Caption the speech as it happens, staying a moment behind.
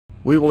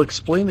We will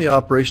explain the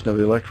operation of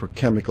the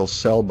electrochemical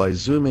cell by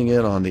zooming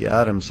in on the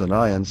atoms and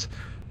ions.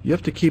 You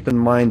have to keep in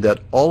mind that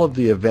all of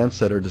the events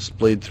that are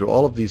displayed through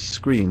all of these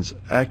screens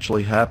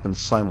actually happen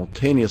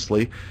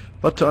simultaneously,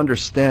 but to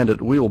understand it,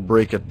 we will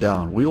break it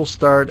down. We will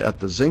start at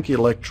the zinc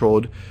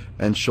electrode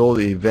and show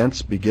the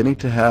events beginning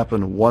to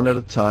happen one at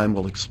a time.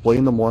 We'll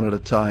explain them one at a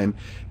time,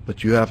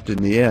 but you have to,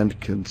 in the end,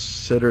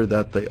 consider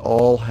that they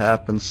all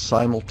happen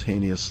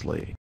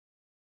simultaneously.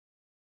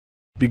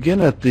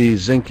 Begin at the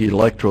zinc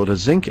electrode. A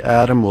zinc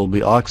atom will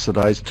be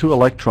oxidized. 2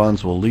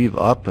 electrons will leave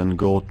up and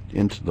go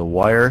into the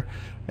wire,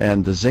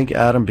 and the zinc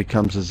atom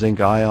becomes a zinc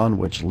ion,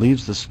 which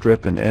leaves the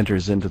strip and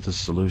enters into the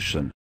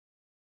solution.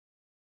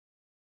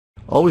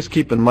 Always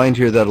keep in mind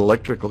here that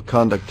electrical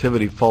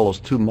conductivity follows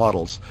 2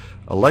 models.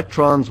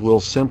 Electrons will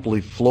simply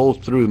flow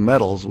through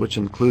metals, which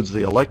includes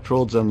the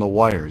electrodes and the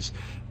wires,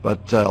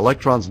 but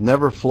electrons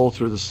never flow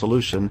through the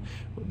solution.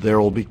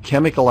 There will be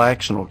chemical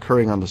action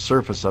occurring on the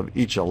surface of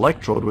each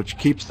electrode, which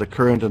keeps the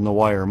current in the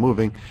wire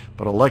moving,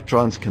 but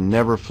electrons can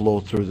never flow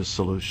through the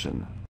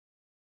solution.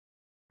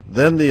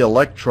 Then the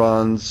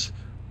electrons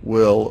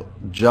will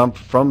jump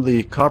from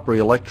the copper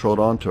electrode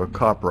onto a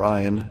copper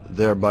ion,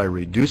 thereby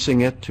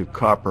reducing it to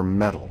copper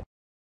metal.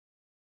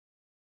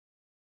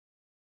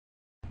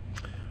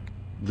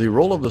 The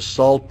role of the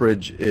salt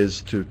bridge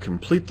is to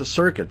complete the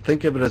circuit.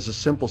 Think of it as a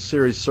simple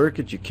series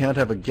circuit. You can't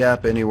have a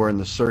gap anywhere in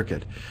the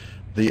circuit.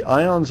 The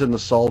ions in the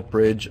salt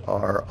bridge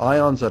are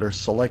ions that are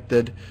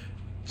selected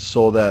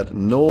so that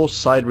no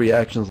side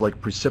reactions like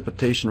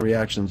precipitation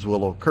reactions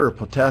will occur.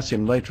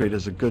 Potassium nitrate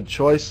is a good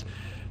choice.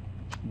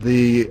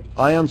 The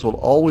ions will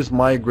always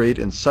migrate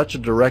in such a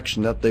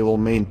direction that they will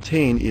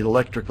maintain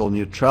electrical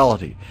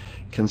neutrality.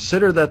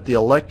 Consider that the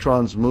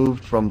electrons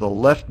moved from the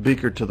left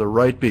beaker to the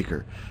right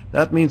beaker.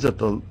 That means that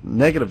the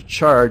negative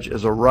charge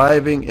is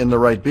arriving in the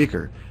right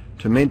beaker.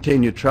 To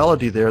maintain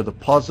neutrality there, the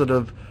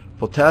positive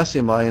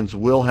potassium ions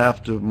will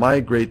have to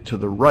migrate to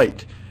the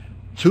right.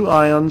 2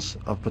 ions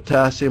of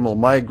potassium will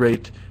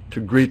migrate to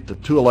greet the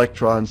 2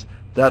 electrons.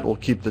 That will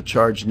keep the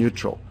charge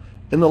neutral.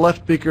 In the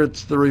left beaker,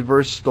 it's the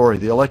reverse story.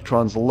 The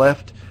electrons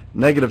left,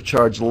 negative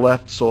charge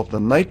left, so if the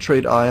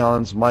nitrate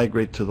ions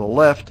migrate to the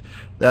left,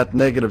 that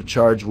negative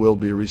charge will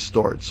be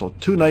restored. So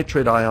 2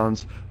 nitrate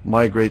ions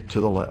migrate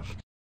to the left.